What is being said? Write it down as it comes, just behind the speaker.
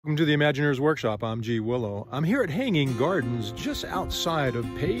Welcome to the Imagineers Workshop. I'm G. Willow. I'm here at Hanging Gardens just outside of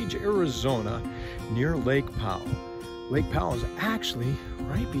Page, Arizona, near Lake Powell. Lake Powell is actually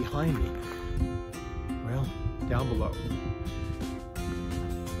right behind me. Well, down below.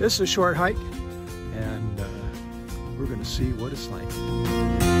 This is a short hike, and we're going to see what it's like.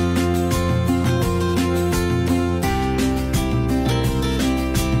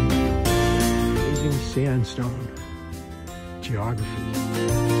 Amazing sandstone geography.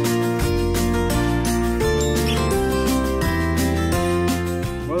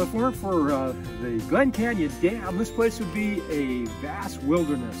 Well, if it weren't for the Glen Canyon Dam, this place would be a vast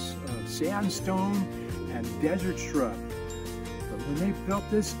wilderness of sandstone and desert shrub. But when they built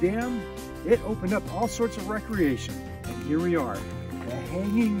this dam, it opened up all sorts of recreation. And here we are, the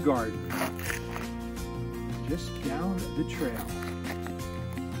Hanging Garden, just down the trail.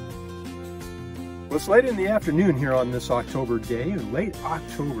 Well, it's late in the afternoon here on this October day, late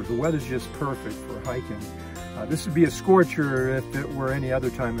October. The weather's just perfect for hiking. This would be a scorcher if it were any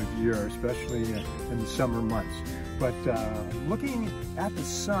other time of year, especially in the summer months. But looking at the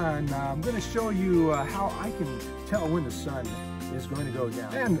sun, I'm going to show you how I can tell when the sun is going to go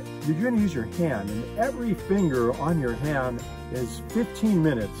down. And you're going to use your hand, and every finger on your hand is 15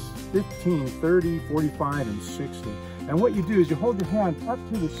 minutes, 15, 30, 45, and 60. And what you do is you hold your hand up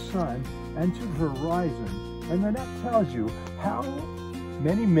to the sun and to the horizon, and then that tells you how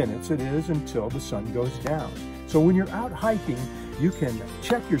many minutes it is until the sun goes down. So when you're out hiking, you can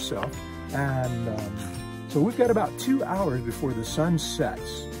check yourself, and so we've got about 2 hours before the sun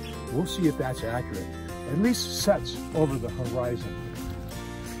sets. We'll see if that's accurate. At least sets over the horizon.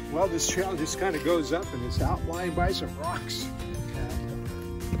 Well, this trail just kind of goes up and it's outlined by some rocks. And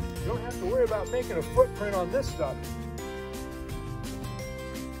you don't have to worry about making a footprint on this stuff.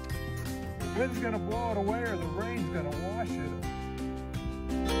 The wind's going to blow it away or the rain's going to wash it.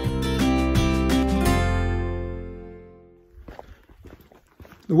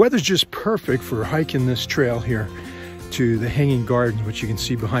 The weather's just perfect for hiking this trail here to the Hanging Gardens, which you can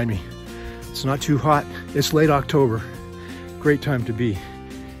see behind me. It's not too hot. It's late October. Great time to be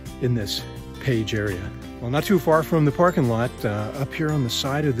in this Page area. Well, not too far from the parking lot, up here on the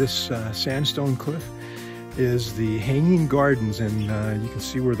side of this sandstone cliff is the Hanging Gardens, and you can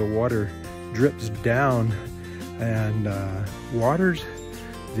see where the water drips down and waters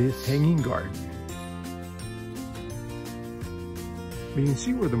this Hanging Garden. But you can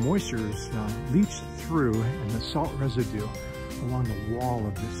see where the moisture is leached through and the salt residue along the wall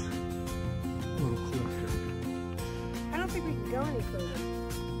of this little cliff here. I don't think we can go any further.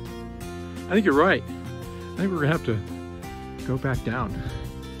 I think you're right. I think we're gonna have to go back down.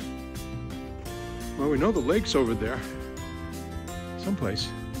 Well, we know the lake's over there, someplace.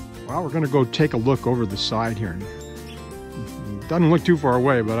 Well, we're gonna go take a look over the side here. Doesn't look too far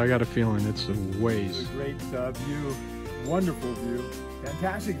away, but I got a feeling it's a ways. It's a great view, wonderful view,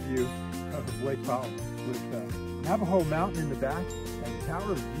 fantastic view of Lake Powell with Navajo Mountain in the back and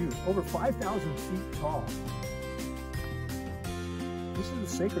Tower of Butte, over 5,000 feet tall. This is the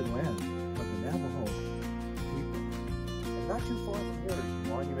sacred land of the Navajo people. And not too far from here is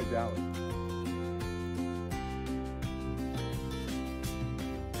Monument Valley.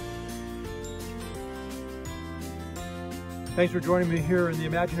 Thanks for joining me here in the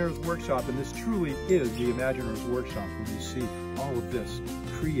Imagineers Workshop, and this truly is the Imagineers Workshop where you see all of this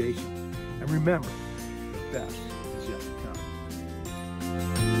creation. And remember, the best is yet to come.